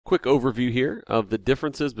quick overview here of the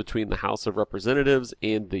differences between the House of Representatives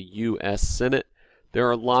and the U.S. Senate. There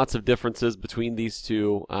are lots of differences between these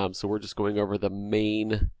two, so we're just going over the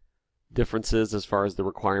main differences as far as the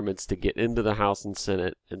requirements to get into the House and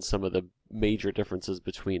Senate and some of the major differences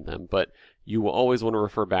between them. But you will always want to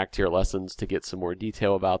refer back to your lessons to get some more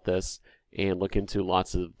detail about this and look into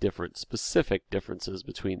lots of different specific differences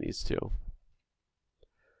between these two.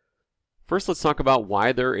 First, let's talk about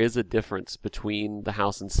why there is a difference between the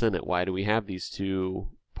House and Senate. Why do we have these two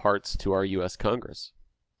parts to our U.S. Congress?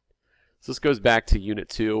 So this goes back to Unit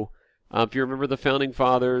 2. If you remember, the Founding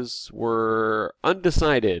Fathers were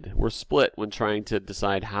undecided, were split when trying to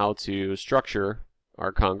decide how to structure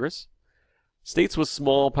our Congress. States with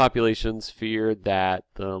small populations feared that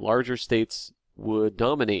the larger states would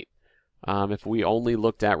dominate if we only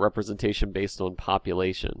looked at representation based on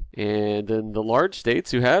population. And then the large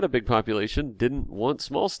states who had a big population didn't want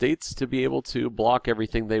small states to be able to block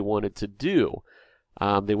everything they wanted to do.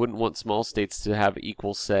 They wouldn't want small states to have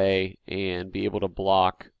equal say and be able to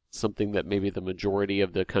block something that maybe the majority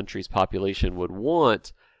of the country's population would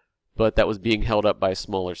want, but that was being held up by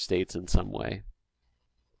smaller states in some way.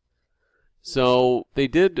 So they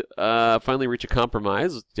did finally reach a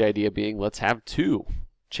compromise, the idea being let's have two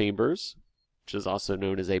chambers, which is also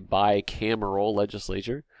known as a bicameral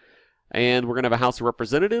legislature. And we're going to have a House of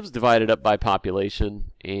Representatives divided up by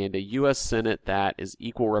population and a U.S. Senate that is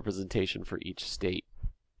equal representation for each state.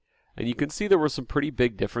 And you can see there were some pretty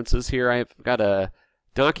big differences here. I've got a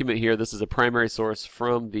document here. This is a primary source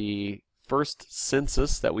from the first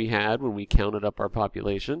census that we had when we counted up our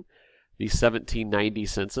population, the 1790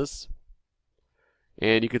 census.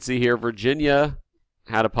 And you can see here Virginia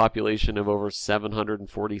had a population of over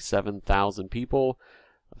 747,000 people.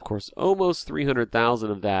 Of course, almost 300,000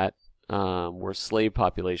 of that were slave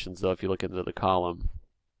populations, though, if you look into the column.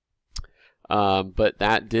 But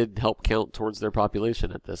that did help count towards their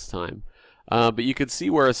population at this time. But you could see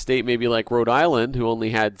where a state maybe like Rhode Island, who only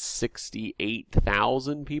had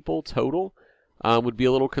 68,000 people total, would be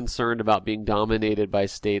a little concerned about being dominated by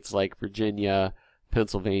states like Virginia,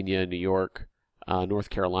 Pennsylvania, New York, North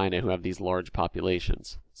Carolina, who have these large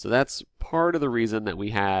populations. So that's part of the reason that we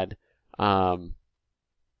had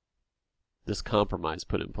this compromise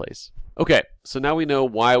put in place. Okay, so now we know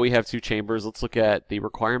why we have two chambers. Let's look at the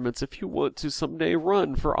requirements if you want to someday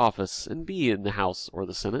run for office and be in the House or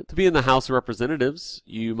the Senate. To be in the House of Representatives,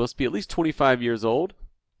 you must be at least 25 years old,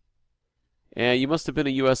 and you must have been a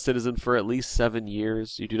U.S. citizen for at least 7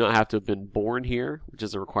 years. You do not have to have been born here, which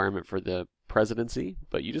is a requirement for the presidency,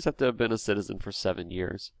 but you just have to have been a citizen for 7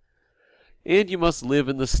 years. And you must live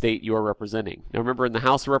in the state you are representing. Now remember, in the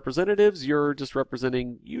House of Representatives, you're just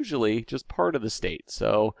representing usually just part of the state.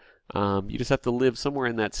 So you just have to live somewhere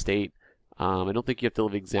in that state. I don't think you have to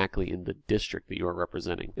live exactly in the district that you are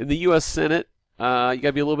representing. In the U.S. Senate, you got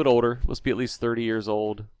to be a little bit older. Must be at least 30 years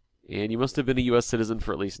old. And you must have been a U.S. citizen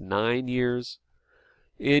for at least 9 years.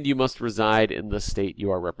 And you must reside in the state you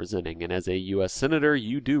are representing. And as a U.S. Senator,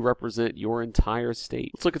 you do represent your entire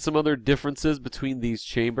state. Let's look at some other differences between these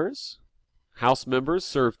chambers. House members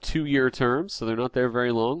serve 2-year terms, so they're not there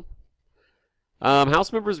very long.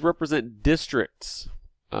 House members represent districts,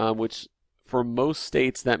 which for most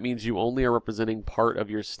states, that means you only are representing part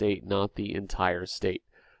of your state, not the entire state.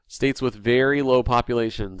 States with very low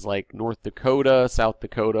populations like North Dakota, South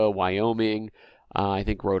Dakota, Wyoming, I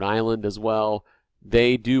think Rhode Island as well,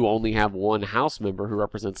 they do only have one House member who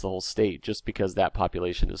represents the whole state just because that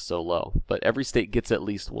population is so low. But every state gets at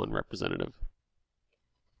least one representative.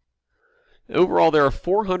 Overall, there are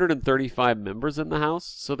 435 members in the House,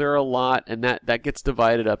 so there are a lot, and that gets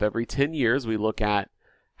divided up every 10 years. We look at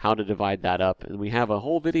how to divide that up, and we have a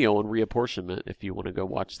whole video on reapportionment if you want to go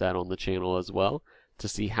watch that on the channel as well to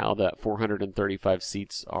see how that 435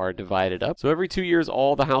 seats are divided up. So every 2 years,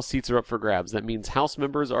 all the House seats are up for grabs. That means House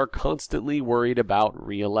members are constantly worried about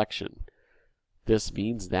re-election. This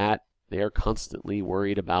means that they are constantly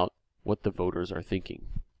worried about what the voters are thinking.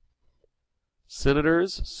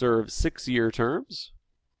 Senators serve 6-year terms.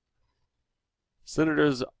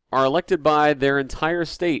 Senators are elected by their entire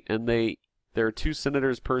state, and there are 2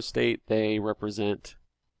 senators per state. They represent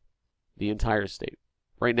the entire state.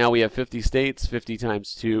 Right now we have 50 states. 50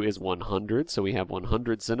 times 2 is 100, so we have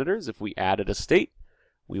 100 senators. If we added a state,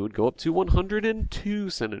 we would go up to 102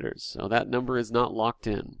 senators. So that number is not locked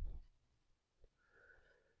in.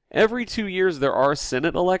 Every 2 years there are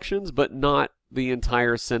Senate elections, but not the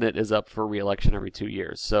entire Senate is up for re-election every 2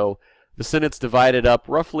 years. So the Senate's divided up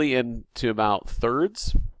roughly into about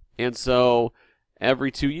thirds, and so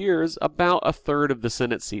every 2 years about a third of the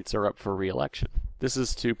Senate seats are up for re-election. This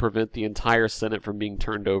is to prevent the entire Senate from being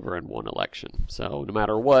turned over in one election. So no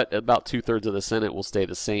matter what, about 2/3 of the Senate will stay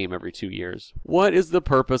the same every 2 years. What is the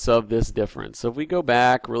purpose of this difference? So if we go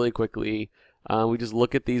back really quickly, we just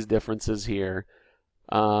look at these differences here.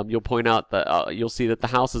 You'll point out that you'll see that the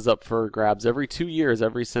House is up for grabs every 2 years.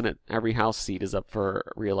 Every House seat is up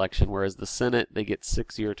for re-election, whereas the Senate, they get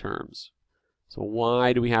 6-year terms. So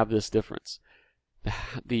why do we have this difference?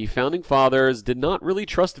 The Founding Fathers did not really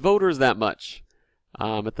trust voters that much.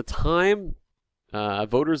 At the time,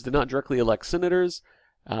 voters did not directly elect senators.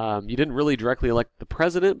 You didn't really directly elect the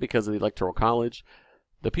president because of the Electoral College.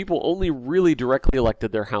 The people only really directly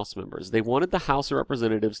elected their House members. They wanted the House of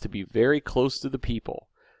Representatives to be very close to the people.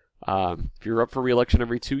 If you're up for re-election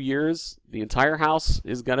every 2 years, the entire House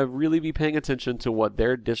is going to really be paying attention to what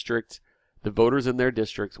their district, the voters in their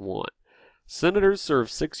districts want. Senators serve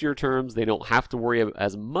 6-year terms. They don't have to worry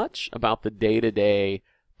as much about the day-to-day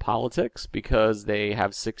politics because they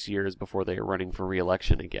have 6 years before they are running for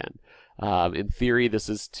re-election again. In theory, this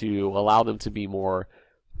is to allow them to be more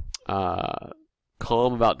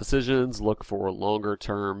calm about decisions, look for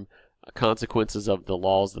longer-term consequences of the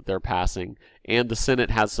laws that they're passing, and the Senate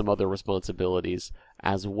has some other responsibilities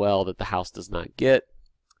as well that the House does not get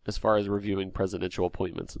as far as reviewing presidential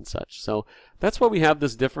appointments and such. So that's why we have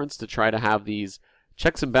this difference, to try to have these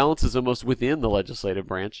checks and balances almost within the legislative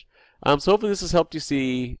branch. So hopefully this has helped you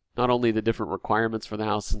see not only the different requirements for the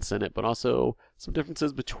House and Senate, but also some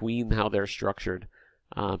differences between how they're structured.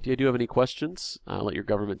 If you do have any questions, let your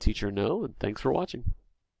government teacher know, and thanks for watching.